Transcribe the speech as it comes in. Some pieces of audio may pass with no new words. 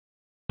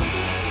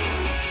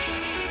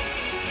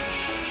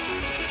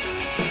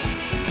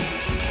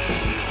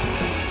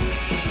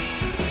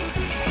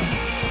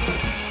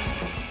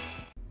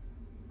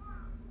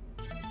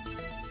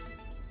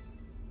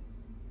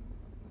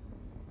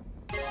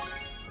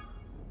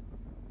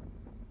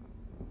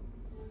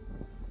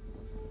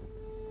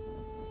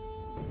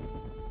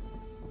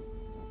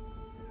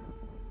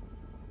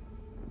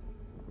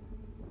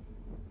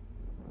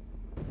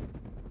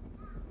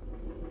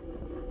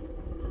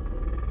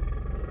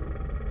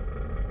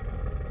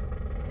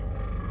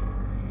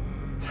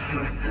Kill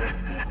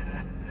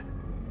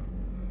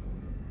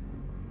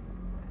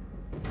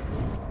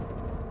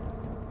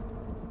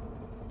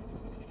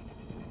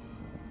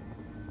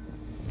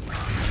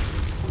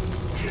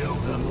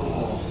them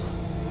all.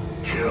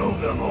 Kill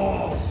them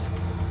all.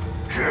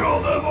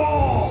 Kill them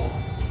all!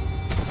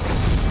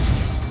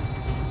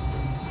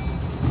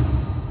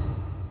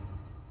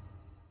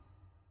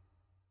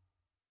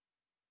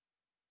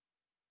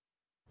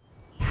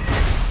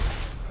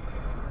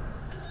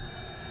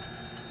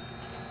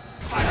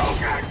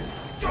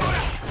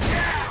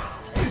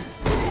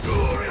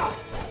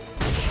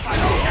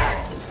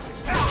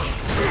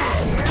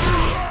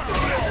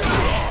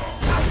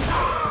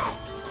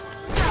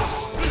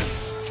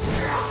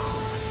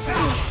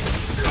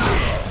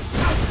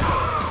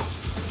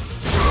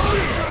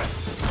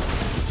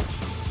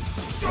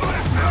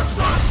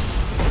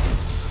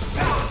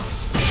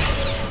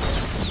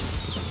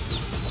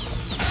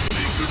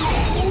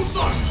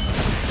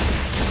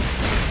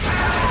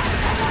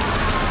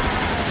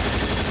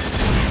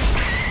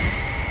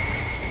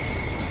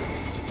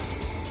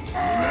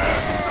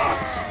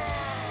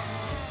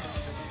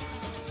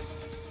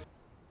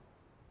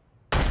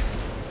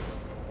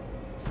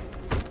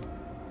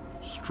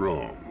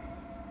 Strong.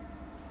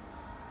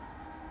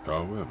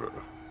 However,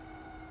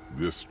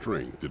 this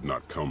strength did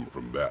not come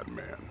from that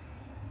man.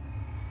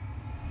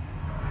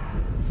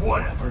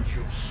 Whatever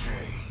you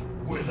say,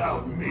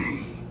 without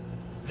me,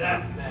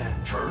 that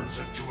man turns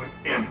into an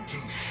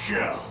empty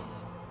shell.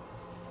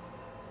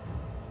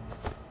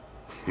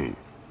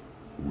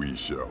 We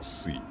shall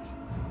see.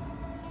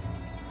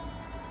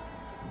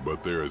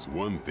 But there is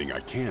one thing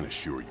I can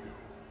assure you.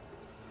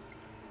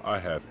 I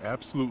have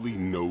absolutely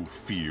no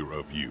fear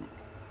of you.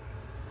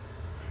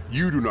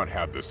 You do not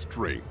have the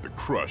strength to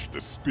crush the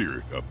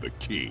spirit of the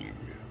king.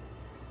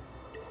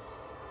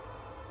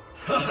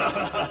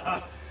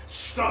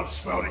 Stop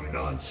spouting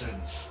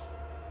nonsense.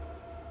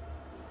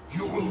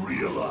 You will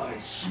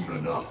realize soon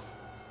enough,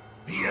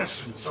 the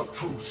essence of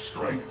true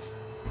strength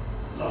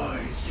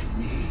lies in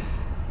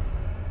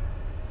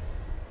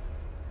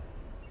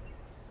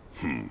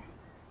me.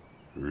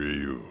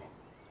 Ryu,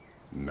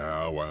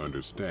 now I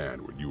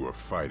understand what you are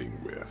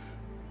fighting with.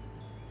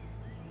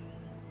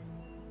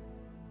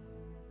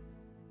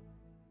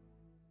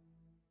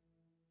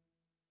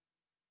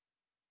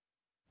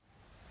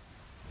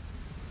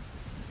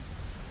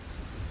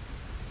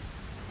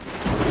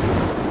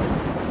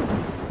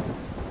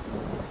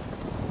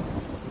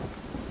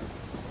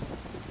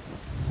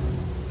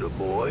 The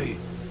boy?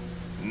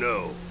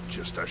 No,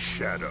 just a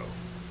shadow.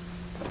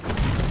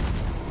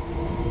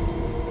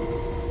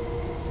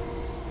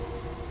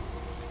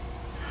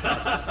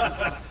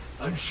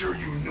 I'm sure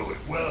you know it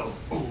well,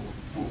 old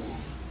fool.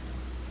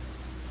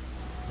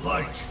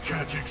 Light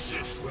can't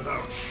exist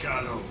without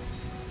shadow.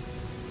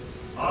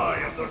 I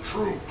am the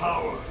true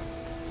power,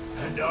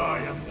 and I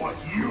am what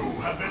you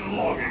have been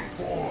longing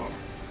for.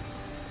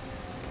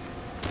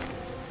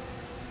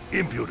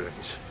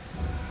 Impudent.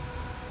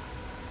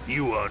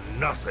 You are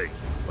nothing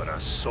but a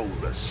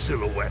soulless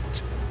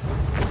silhouette.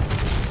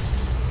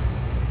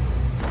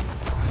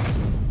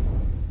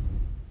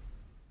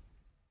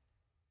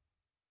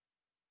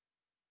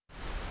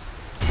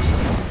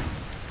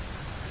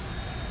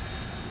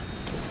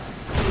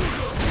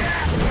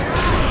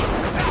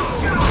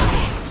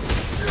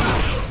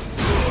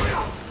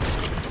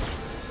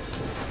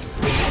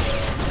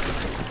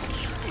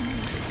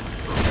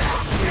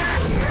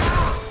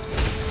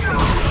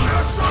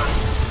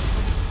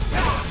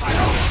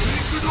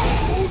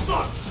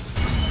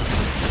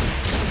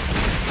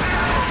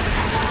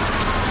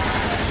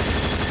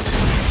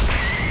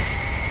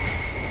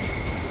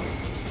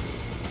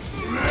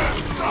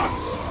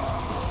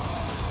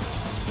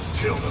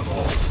 Kill them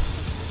all!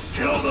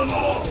 Kill them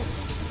all!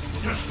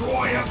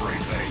 Destroy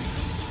everything!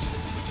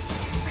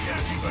 You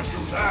can't even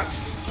do that!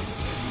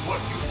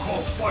 What you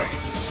call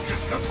fighting is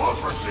just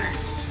hypocrisy!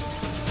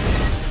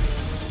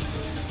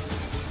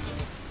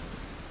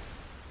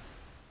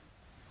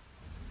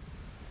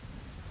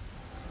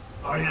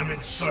 I am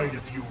inside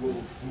of you,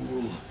 old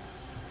fool.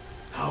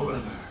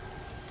 However,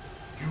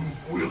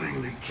 you've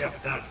willingly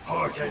kept that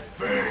part at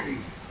bay.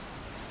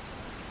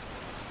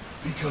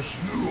 Because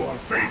you are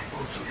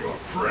faithful to your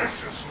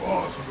precious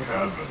laws of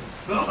heaven.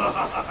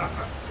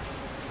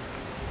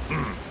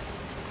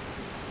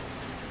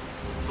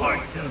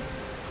 Fight them,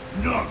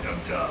 knock them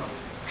down,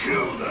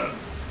 kill them.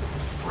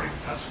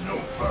 Strength has no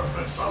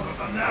purpose other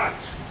than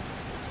that.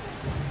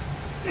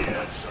 The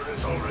answer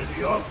is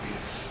already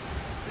obvious.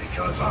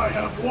 Because I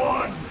have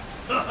won.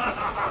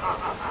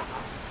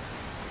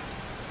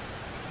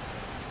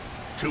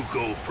 To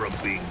go from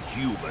being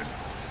human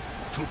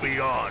to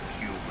beyond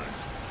human.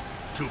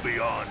 To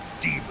beyond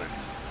demon,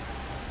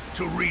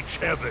 to reach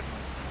heaven.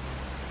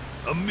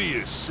 A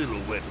mere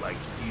silhouette like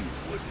you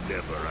would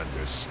never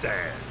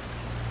understand.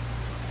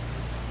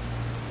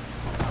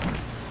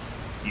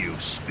 You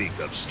speak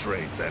of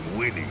strength and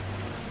winning.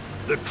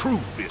 The true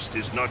fist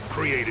is not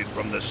created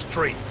from the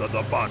strength of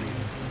the body,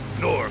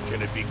 nor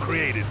can it be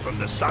created from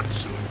the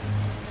Satsu.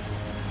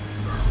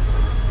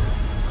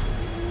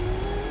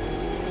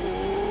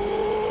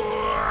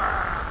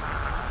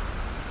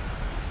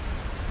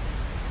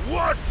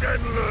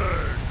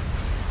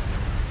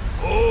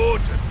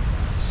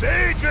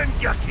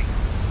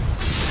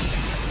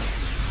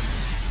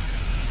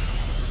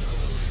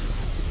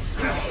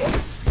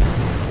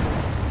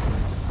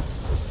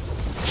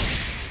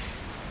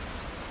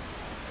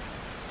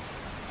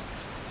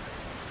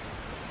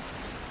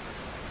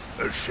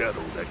 a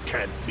shadow that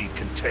can't be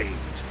contained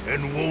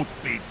and won't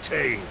be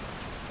tamed.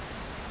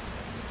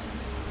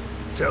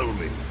 Tell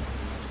me,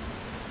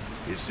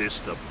 is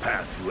this the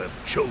path you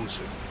have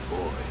chosen,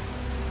 boy?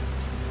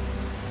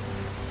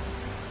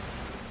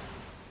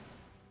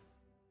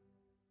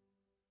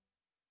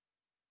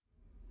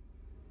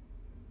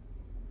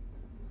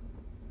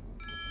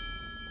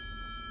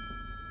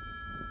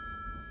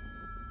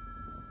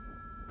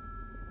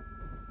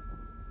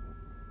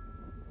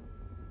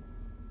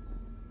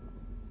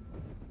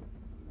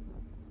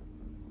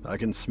 I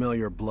can smell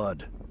your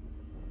blood.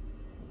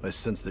 I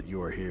sense that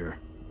you are here.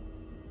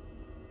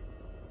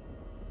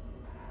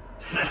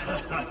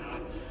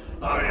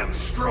 I am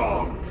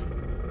strong.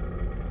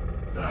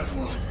 That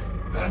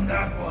one, and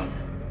that one.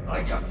 I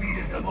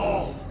defeated them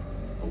all.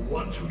 The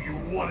ones who you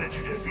wanted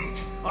to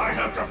defeat, I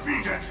have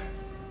defeated.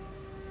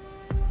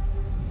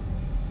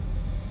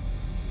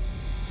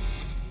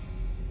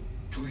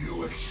 Do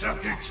you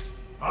accept it?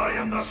 I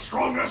am the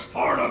strongest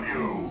part of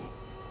you.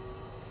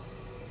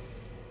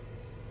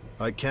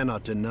 I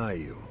cannot deny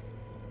you.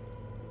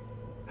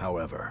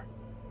 However,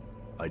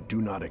 I do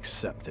not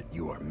accept that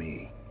you are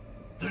me.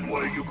 Then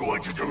what are you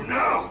going to do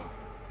now?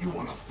 You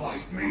want to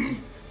fight me?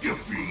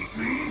 Defeat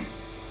me?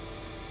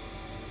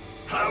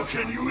 How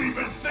can you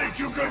even think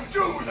you can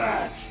do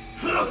that?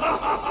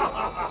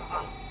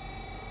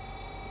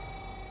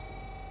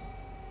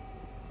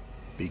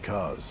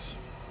 Because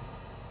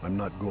I'm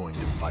not going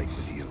to fight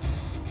with you.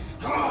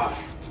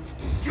 Die!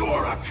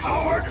 You're a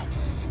coward!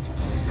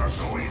 You're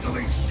so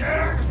easily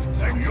scared,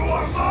 and you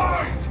are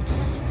mine!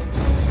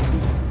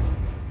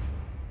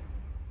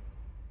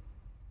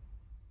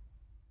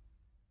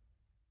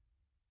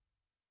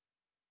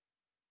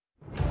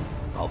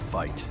 I'll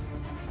fight,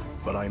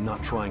 but I'm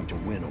not trying to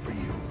win over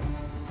you.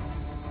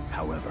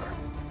 However,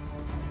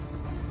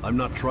 I'm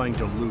not trying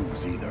to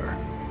lose either.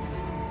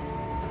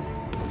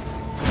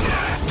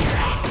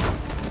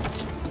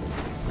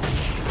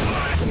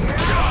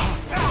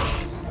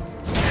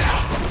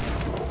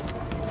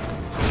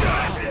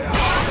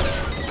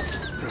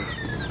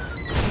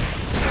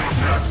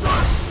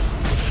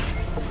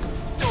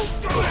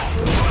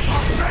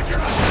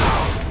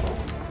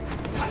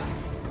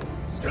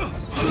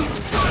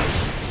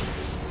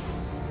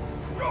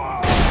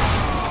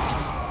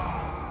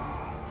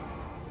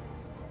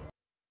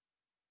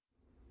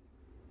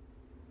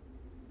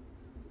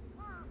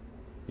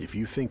 If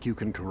you think you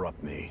can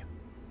corrupt me,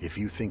 if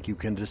you think you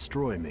can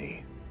destroy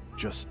me,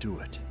 just do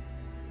it.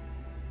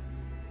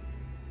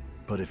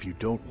 But if you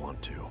don't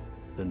want to,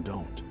 then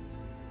don't.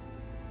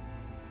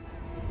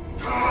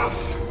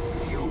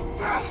 You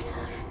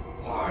bastard!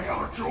 Why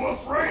aren't you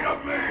afraid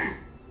of me?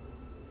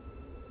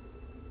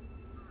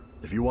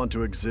 If you want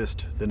to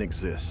exist, then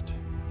exist.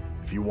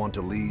 If you want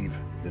to leave,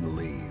 then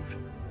leave.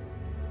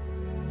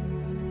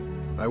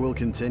 I will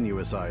continue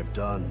as I have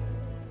done,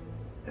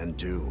 and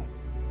do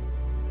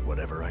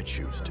whatever I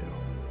choose to.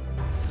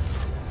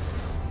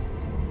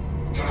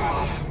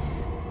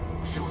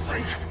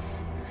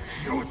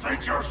 You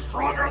think you're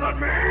stronger than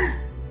me?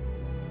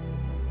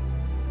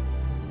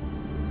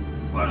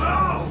 But how?